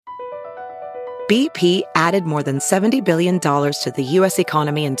BP added more than $70 billion to the U.S.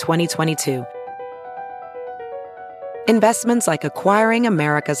 economy in 2022. Investments like acquiring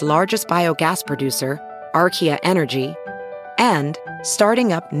America's largest biogas producer, Archaea Energy, and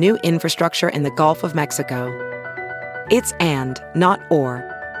starting up new infrastructure in the Gulf of Mexico. It's and, not or.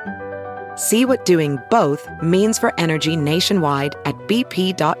 See what doing both means for energy nationwide at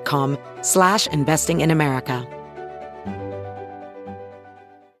bp.com/investing in America.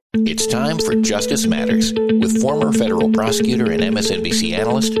 It's time for Justice Matters with former federal prosecutor and MSNBC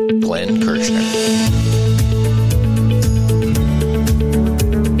analyst Glenn Kirshner.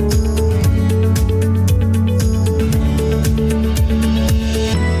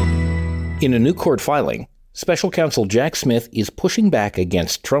 In a new court filing, Special Counsel Jack Smith is pushing back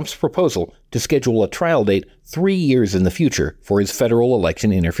against Trump's proposal to schedule a trial date 3 years in the future for his federal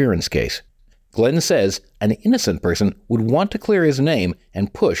election interference case. Glenn says an innocent person would want to clear his name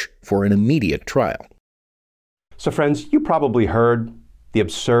and push for an immediate trial. So friends, you probably heard the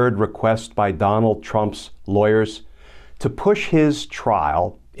absurd request by Donald Trump's lawyers to push his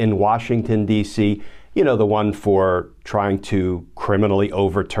trial in Washington, D.C., you know, the one for trying to criminally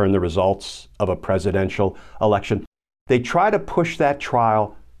overturn the results of a presidential election. They try to push that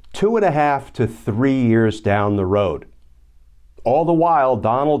trial 2.5 to 3 years down the road. All the while,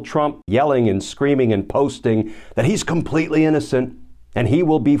 Donald Trump yelling and screaming and posting that he's completely innocent and he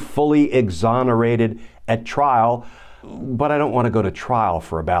will be fully exonerated at trial. But I don't want to go to trial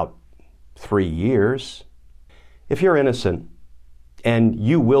for about 3 years. If you're innocent and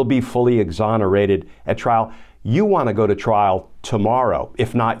you will be fully exonerated at trial, you want to go to trial tomorrow,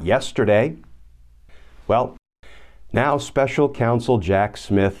 if not yesterday. Well, now Special Counsel Jack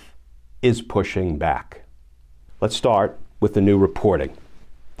Smith is pushing back. Let's start with the new reporting.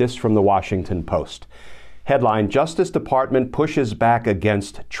 This from the Washington Post. Headline: Justice Department pushes back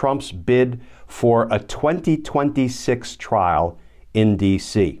against Trump's bid for a 2026 trial in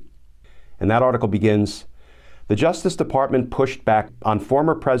D.C. And that article begins, the Justice Department pushed back on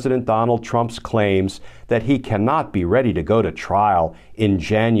former President Donald Trump's claims that he cannot be ready to go to trial in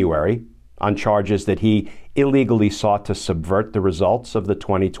January on charges that he illegally sought to subvert the results of the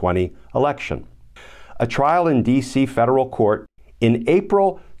 2020 election. A trial in D.C. federal court in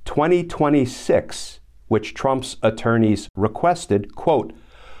April 2026, which Trump's attorneys requested, quote,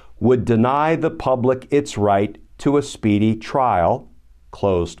 would deny the public its right to a speedy trial,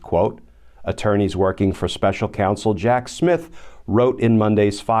 closed quote, attorneys working for Special Counsel Jack Smith wrote in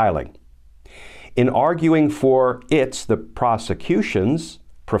Monday's filing. In arguing for the prosecution's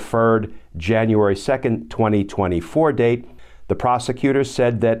preferred January 2nd, 2024 date, the prosecutors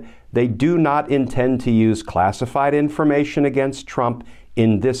said that they do not intend to use classified information against Trump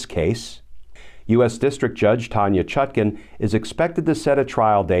in this case. U.S. District Judge Tanya Chutkan is expected to set a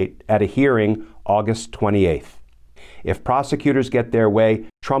trial date at a hearing August 28th. If prosecutors get their way,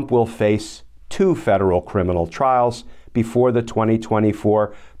 Trump will face 2 federal criminal trials before the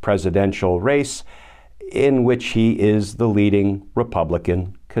 2024 presidential race, in which he is the leading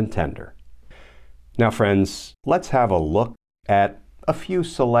Republican contender. Now, friends, let's have a look at a few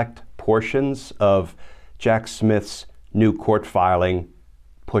select portions of Jack Smith's new court filing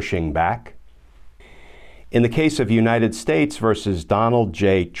pushing back. In the case of United States versus Donald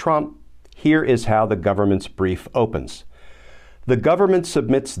J. Trump, here is how the government's brief opens. The government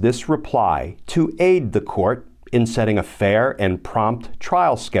submits this reply to aid the court in setting a fair and prompt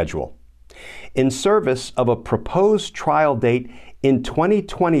trial schedule. In service of a proposed trial date in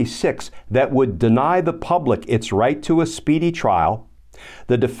 2026 that would deny the public its right to a speedy trial,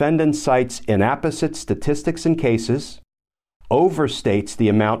 the defendant cites inapposite statistics and cases, overstates the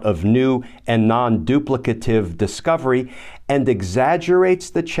amount of new and non-duplicative discovery, and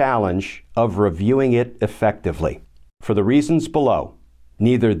exaggerates the challenge of reviewing it effectively. For the reasons below,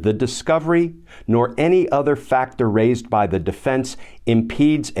 neither the discovery nor any other factor raised by the defense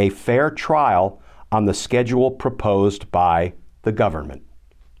impedes a fair trial on the schedule proposed by the government.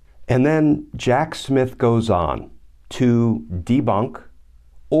 And then Jack Smith goes on to debunk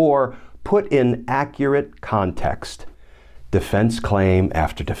or put in accurate context defense claim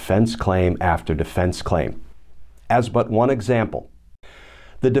after defense claim after defense claim. As but one example,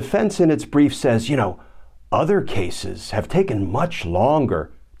 the defense in its brief says, other cases have taken much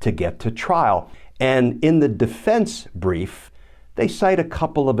longer to get to trial. And in the defense brief, they cite a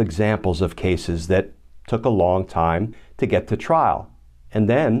couple of examples of cases that took a long time to get to trial. And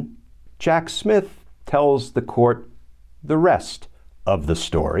then Jack Smith tells the court the rest of the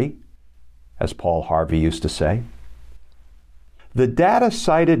story, as Paul Harvey used to say. The data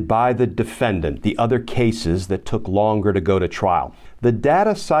cited by the defendant, the other cases that took longer to go to trial, The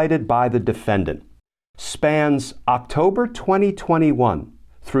data cited by the defendant spans October 2021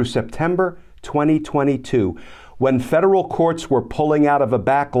 through September 2022, when federal courts were pulling out of a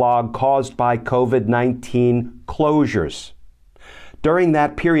backlog caused by COVID-19 closures. During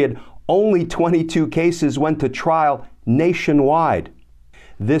that period, only 22 cases went to trial nationwide.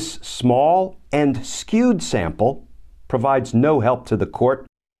 This small and skewed sample provides no help to the court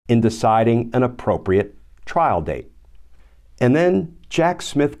in deciding an appropriate trial date. And then Jack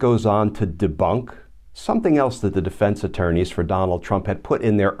Smith goes on to debunk something else that the defense attorneys for Donald Trump had put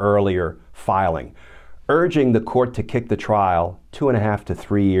in their earlier filing, urging the court to kick the trial 2.5 to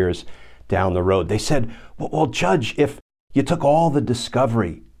 3 years down the road. They said, well, Judge, if you took all the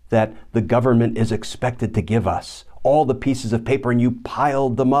discovery that the government is expected to give us, all the pieces of paper, and you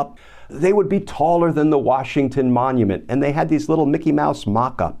piled them up, they would be taller than the Washington Monument. And they had these little Mickey Mouse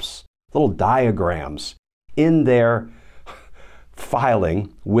mock-ups, little diagrams in their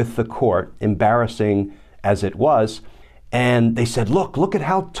filing with the court, embarrassing as it was. And they said, look at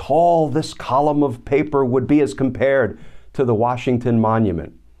how tall this column of paper would be as compared to the Washington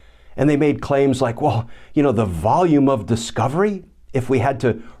Monument. And they made claims like, well, the volume of discovery, if we had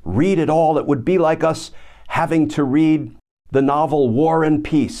to read it all, it would be like us having to read the novel War and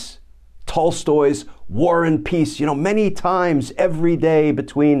Peace, Tolstoy's War and Peace, many times every day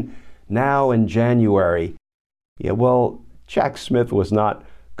between now and January. Yeah, well, Jack Smith was not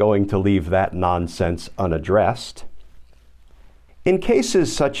going to leave that nonsense unaddressed. In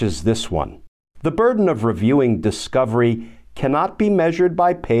cases such as this one, the burden of reviewing discovery cannot be measured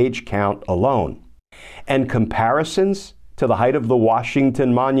by page count alone, and comparisons to the height of the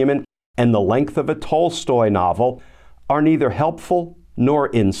Washington Monument and the length of a Tolstoy novel are neither helpful nor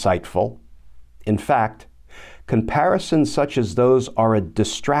insightful. In fact, comparisons such as those are a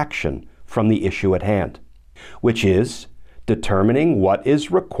distraction from the issue at hand, which is determining what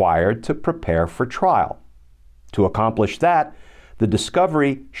is required to prepare for trial. To accomplish that, the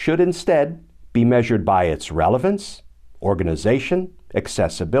discovery should instead be measured by its relevance, organization,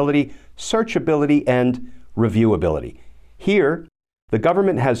 accessibility, searchability, and reviewability. Here, the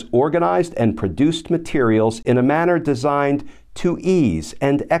government has organized and produced materials in a manner designed to ease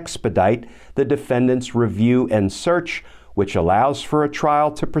and expedite the defendant's review and search, which allows for a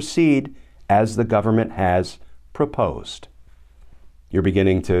trial to proceed as the government has proposed. You're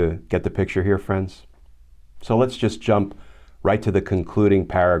beginning to get the picture here, friends? So let's just jump right to the concluding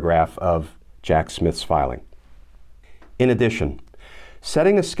paragraph of Jack Smith's filing. In addition,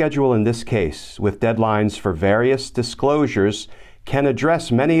 setting a schedule in this case with deadlines for various disclosures can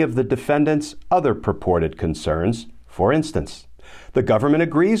address many of the defendant's other purported concerns. For instance, the government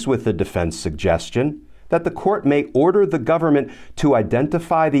agrees with the defense suggestion that the court may order the government to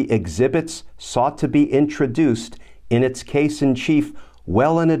identify the exhibits sought to be introduced in its case in chief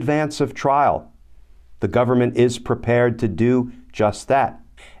well in advance of trial. The government is prepared to do just that,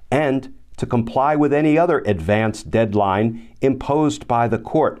 and to comply with any other advance deadline imposed by the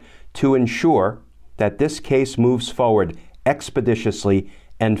court to ensure that this case moves forward expeditiously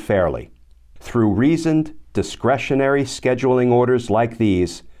and fairly. Through reasoned, discretionary scheduling orders like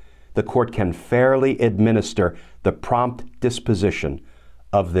these, the court can fairly administer the prompt disposition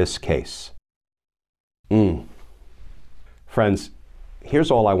of this case. Friends,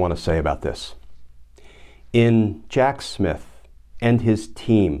 here's all I want to say about this. In Jack Smith and his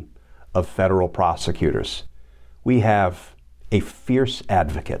team of federal prosecutors, we have a fierce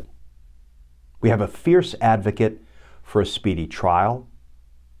advocate. We have a fierce advocate for a speedy trial.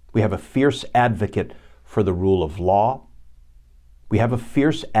 We have a fierce advocate for the rule of law. We have a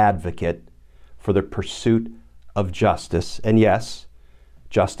fierce advocate for the pursuit of justice. And yes,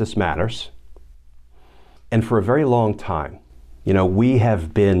 justice matters. And for a very long time, we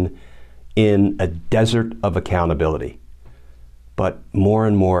have been in a desert of accountability. But more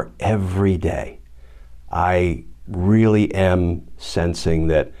and more every day, I really am sensing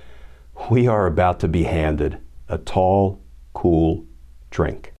that we are about to be handed a tall, cool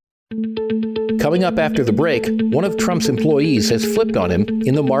drink. Coming up after the break, one of Trump's employees has flipped on him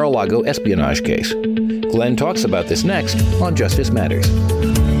in the Mar-a-Lago espionage case. Glenn talks about this next on Justice Matters.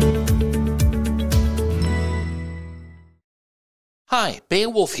 Hi,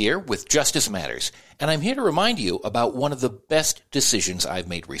 Beowulf here with Justice Matters, and I'm here to remind you about one of the best decisions I've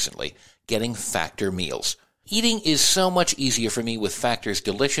made recently, getting Factor meals. Eating is so much easier for me with Factor's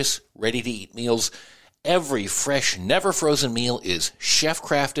delicious, ready-to-eat meals. Every fresh, never-frozen meal is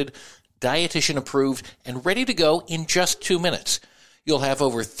chef-crafted, dietitian-approved, and ready to go in just 2 minutes. You'll have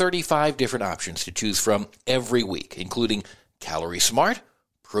over 35 different options to choose from every week, including Calorie Smart,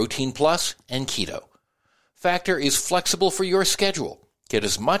 Protein Plus, and Keto. Factor is flexible for your schedule. Get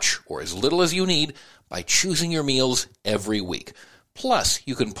as much or as little as you need by choosing your meals every week. Plus,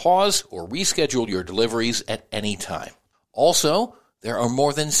 you can pause or reschedule your deliveries at any time. Also, there are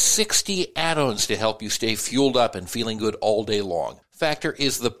more than 60 add-ons to help you stay fueled up and feeling good all day long. Factor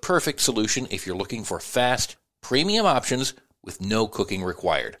is the perfect solution if you're looking for fast, premium options with no cooking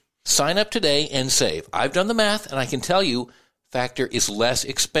required. Sign up today and save. I've done the math, and I can tell you Factor is less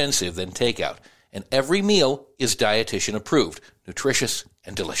expensive than takeout, and every meal is dietitian approved, nutritious,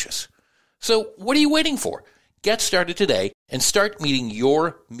 and delicious. So what are you waiting for? Get started today and start meeting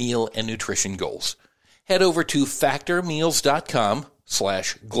your meal and nutrition goals. Head over to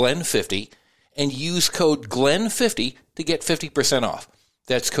factormeals.com/Glenn50 and use code Glenn50 to get 50% off.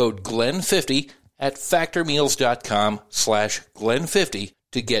 That's code Glenn50 at factormeals.com/Glenn50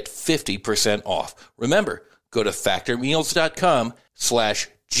 to get 50% off. Remember, go to factormeals.com/GLENN50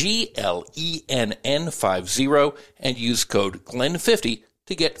 and use code Glenn50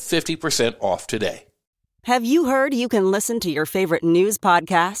 to get 50% off today. Have you heard you can listen to your favorite news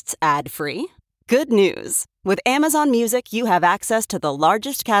podcasts ad-free? Good news! With Amazon Music, you have access to the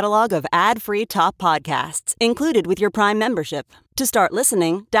largest catalog of ad-free top podcasts included with your Prime membership. To start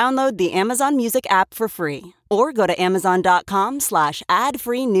listening, download the Amazon Music app for free or go to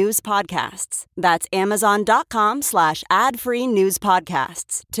amazon.com/ad-free news podcasts. That's amazon.com/ad-free news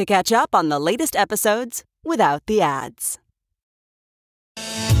podcasts to catch up on the latest episodes without the ads.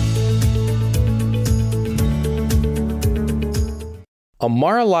 A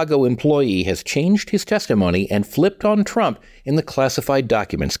Mar-a-Lago employee has changed his testimony and flipped on Trump in the classified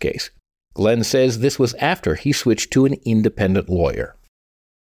documents case. Glenn says this was after he switched to an independent lawyer.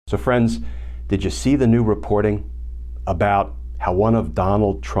 So friends, did you see the new reporting about how one of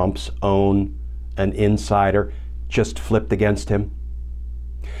Donald Trump's own, an insider, just flipped against him?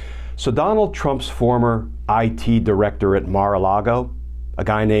 So Donald Trump's former IT director at Mar-a-Lago, a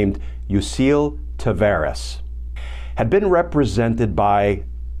guy named Yuscil Taveras, had been represented by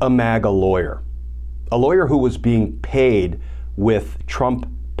a MAGA lawyer, a lawyer who was being paid with Trump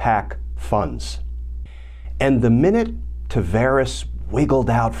PAC funds. And the minute Taveras wiggled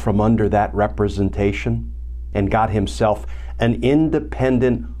out from under that representation and got himself an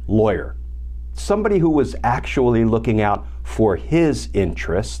independent lawyer, somebody who was actually looking out for his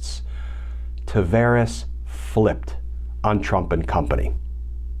interests, Taveras flipped on Trump and company.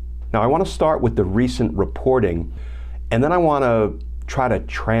 Now, I want to start with the recent reporting, and then I want to try to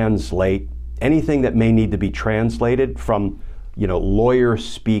translate anything that may need to be translated from, lawyer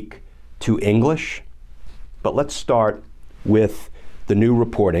speak to English. But let's start with the new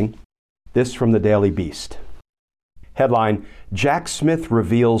reporting. This from the Daily Beast. Headline, Jack Smith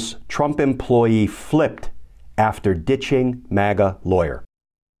reveals Trump employee flipped after ditching MAGA lawyer.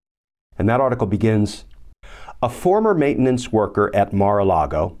 And that article begins, a former maintenance worker at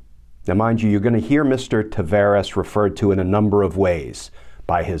Mar-a-Lago. Now, mind you, you're going to hear Mr. Taveras referred to in a number of ways,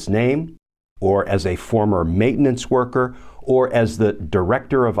 by his name, or as a former maintenance worker, or as the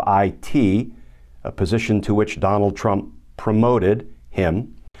director of IT, a position to which Donald Trump promoted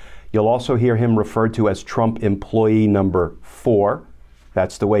him. You'll also hear him referred to as Trump employee number 4.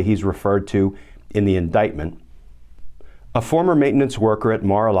 That's the way he's referred to in the indictment. A former maintenance worker at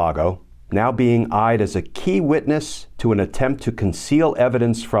Mar-a-Lago, now being eyed as a key witness to an attempt to conceal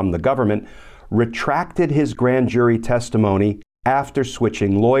evidence from the government, retracted his grand jury testimony after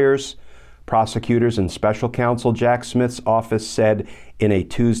switching lawyers. Prosecutors and special counsel Jack Smith's office said in a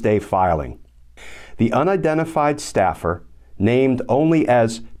Tuesday filing. The unidentified staffer, named only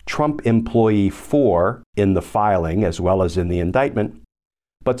as Trump employee 4 in the filing as well as in the indictment,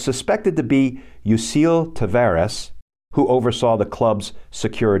 but suspected to be Yuscil Taveras, who oversaw the club's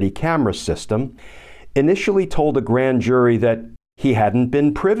security camera system, initially told a grand jury that he hadn't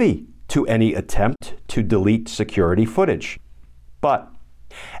been privy to any attempt to delete security footage. But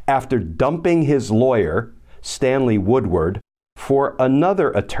after dumping his lawyer, Stanley Woodward, for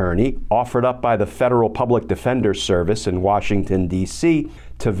another attorney offered up by the Federal Public Defender Service in Washington, D.C.,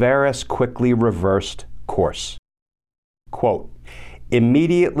 Taveras quickly reversed course. Quote,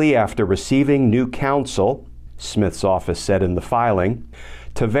 immediately after receiving new counsel, Smith's office said in the filing,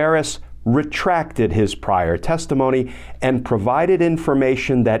 Taveras retracted his prior testimony and provided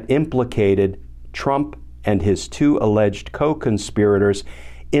information that implicated Trump and his 2 alleged co-conspirators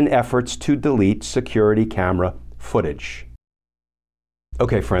in efforts to delete security camera footage.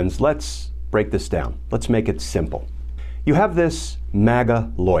 Okay, friends, let's break this down. Let's make it simple. You have this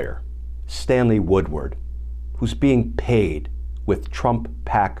MAGA lawyer, Stanley Woodward, who's being paid with Trump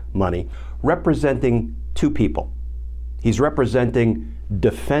PAC money, representing 2 people. He's representing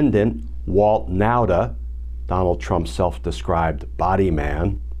defendant Walt Nauta, Donald Trump's self-described body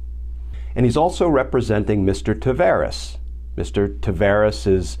man. And he's also representing Mr. Taveras. Mr. Taveras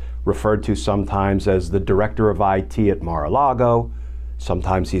is referred to sometimes as the director of IT at Mar-a-Lago.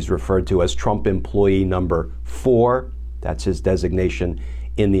 Sometimes he's referred to as Trump employee number 4. That's his designation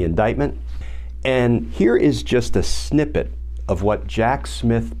in the indictment. And here is just a snippet of what Jack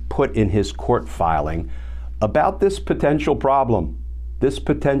Smith put in his court filing about this potential problem, this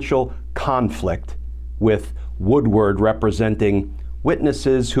potential conflict with Woodward representing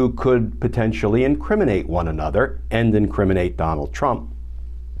witnesses who could potentially incriminate one another and incriminate Donald Trump.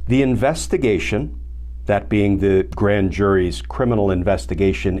 The investigation, that being the grand jury's criminal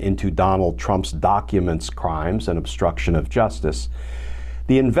investigation into Donald Trump's documents, crimes, and obstruction of justice,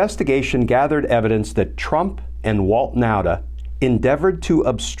 the investigation gathered evidence that Trump and Walt Nauta endeavored to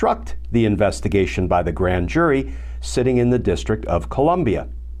obstruct the investigation by the grand jury sitting in the District of Columbia.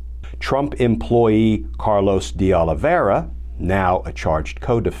 Trump employee Carlos de Oliveira, now a charged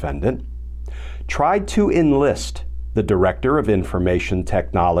co-defendant, tried to enlist the Director of Information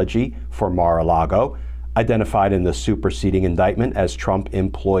Technology for Mar-a-Lago, identified in the superseding indictment as Trump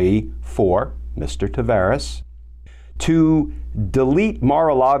employee 4, Mr. Taveras, to delete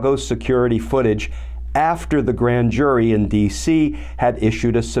Mar-a-Lago's security footage after the grand jury in D.C. had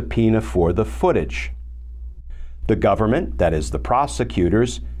issued a subpoena for the footage. The government, that is the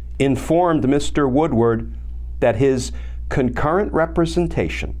prosecutors, informed Mr. Woodward that his concurrent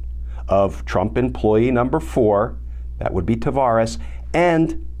representation of Trump employee number 4, that would be Taveras,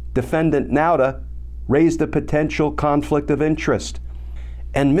 and defendant Nauta raised a potential conflict of interest.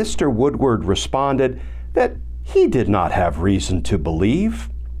 And Mr. Woodward responded that he did not have reason to believe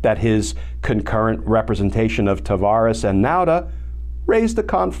that his concurrent representation of Taveras and Nauta raised a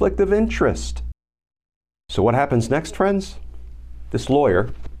conflict of interest. So what happens next, friends? This lawyer,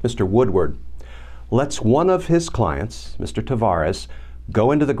 Mr. Woodward, lets one of his clients, Mr. Taveras,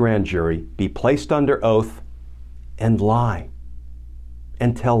 go into the grand jury, be placed under oath, and lie.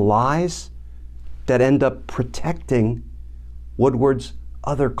 And tell lies that end up protecting Woodward's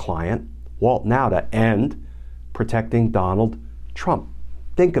other client, Walt Nauta, and protecting Donald Trump.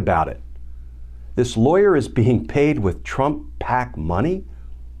 Think about it. This lawyer is being paid with Trump PAC money,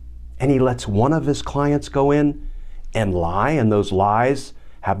 and he lets one of his clients go in and lie, and those lies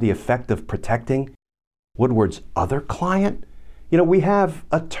have the effect of protecting Woodward's other client? You know, we have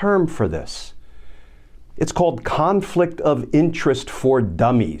a term for this. It's called conflict of interest for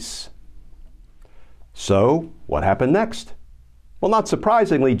dummies. So, what happened next? Well, not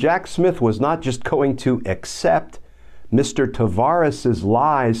surprisingly, Jack Smith was not just going to accept Mr. Taveras'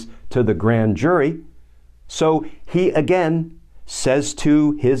 lies to the grand jury. So he again says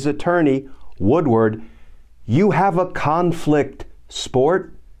to his attorney, Woodward, "You have a conflict,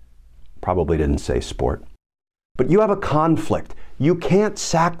 sport." Probably didn't say sport. But you have a conflict. You can't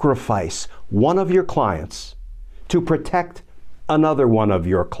sacrifice one of your clients to protect another one of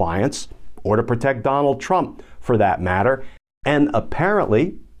your clients, or to protect Donald Trump for that matter. And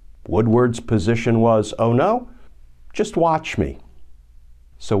apparently, Woodward's position was, oh no, just watch me.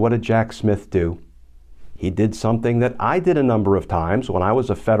 So what did Jack Smith do? He did something that I did a number of times when I was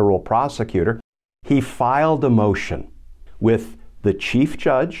a federal prosecutor. He filed a motion with the chief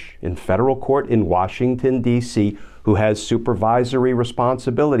judge in federal court in Washington, D.C., who has supervisory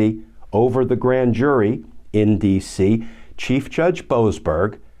responsibility over the grand jury in D.C., Chief Judge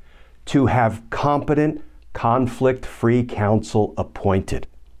Boasberg, to have competent, conflict-free counsel appointed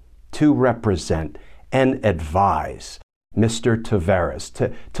to represent and advise Mr. Taveras,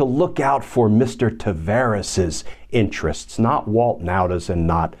 to look out for Mr. Taveras' interests, not Walt Nauta's and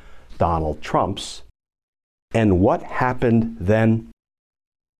not Donald Trump's. And what happened then?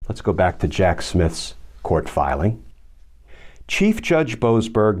 Let's go back to Jack Smith's court filing. Chief Judge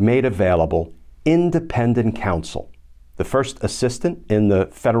Boasberg made available independent counsel, the first assistant in the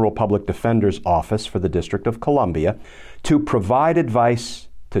Federal Public Defender's Office for the District of Columbia, to provide advice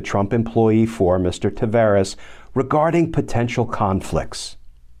to Trump employee 4, Mr. Taveras, regarding potential conflicts.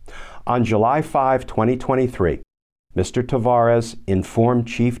 On July 5, 2023, Mr. Taveras informed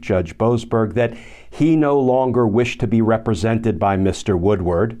Chief Judge Boasberg that he no longer wished to be represented by Mr.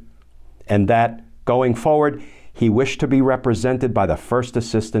 Woodward, and that, going forward, he wished to be represented by the first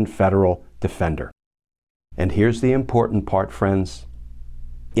assistant federal defender. And here's the important part, friends.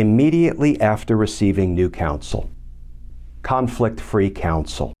 Immediately after receiving new counsel, conflict-free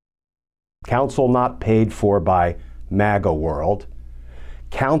counsel, counsel not paid for by MAGA World,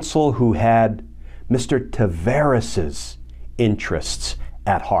 counsel who had Mr. Taveras' interests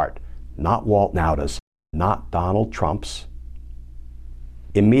at heart, not Walt Nauta's, not Donald Trump's.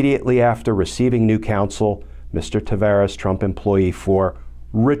 Immediately after receiving new counsel, Mr. Tavares, Trump employee 4,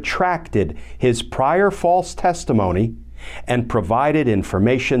 retracted his prior false testimony and provided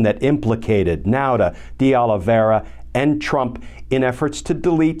information that implicated Nauta, De Oliveira, and Trump in efforts to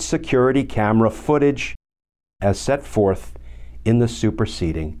delete security camera footage as set forth in the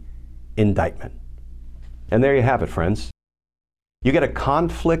superseding indictment. And there you have it, friends. You get a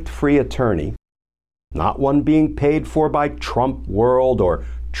conflict-free attorney, not one being paid for by Trump World or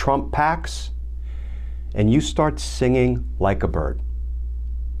Trump PACs, and you start singing like a bird.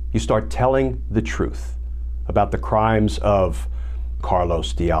 You start telling the truth about the crimes of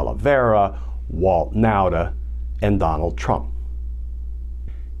Carlos de Oliveira, Walt Nauta, and Donald Trump.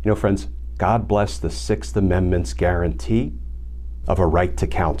 You know, friends, God bless the Sixth Amendment's guarantee of a right to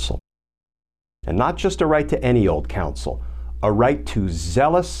counsel. And not just a right to any old counsel, a right to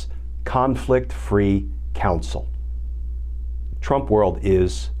zealous, conflict-free counsel. Trump world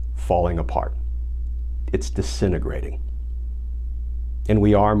is falling apart. It's disintegrating. And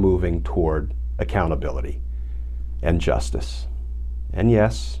we are moving toward accountability and justice. And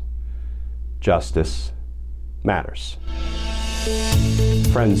yes, justice matters.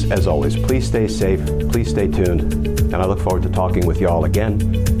 Friends, as always, please stay safe, please stay tuned, and I look forward to talking with you all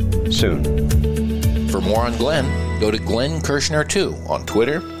again soon. For more on Glenn, go to Glenn Kirshner 2 on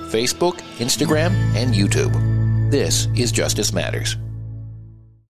Twitter, Facebook, Instagram, and YouTube. This is Justice Matters.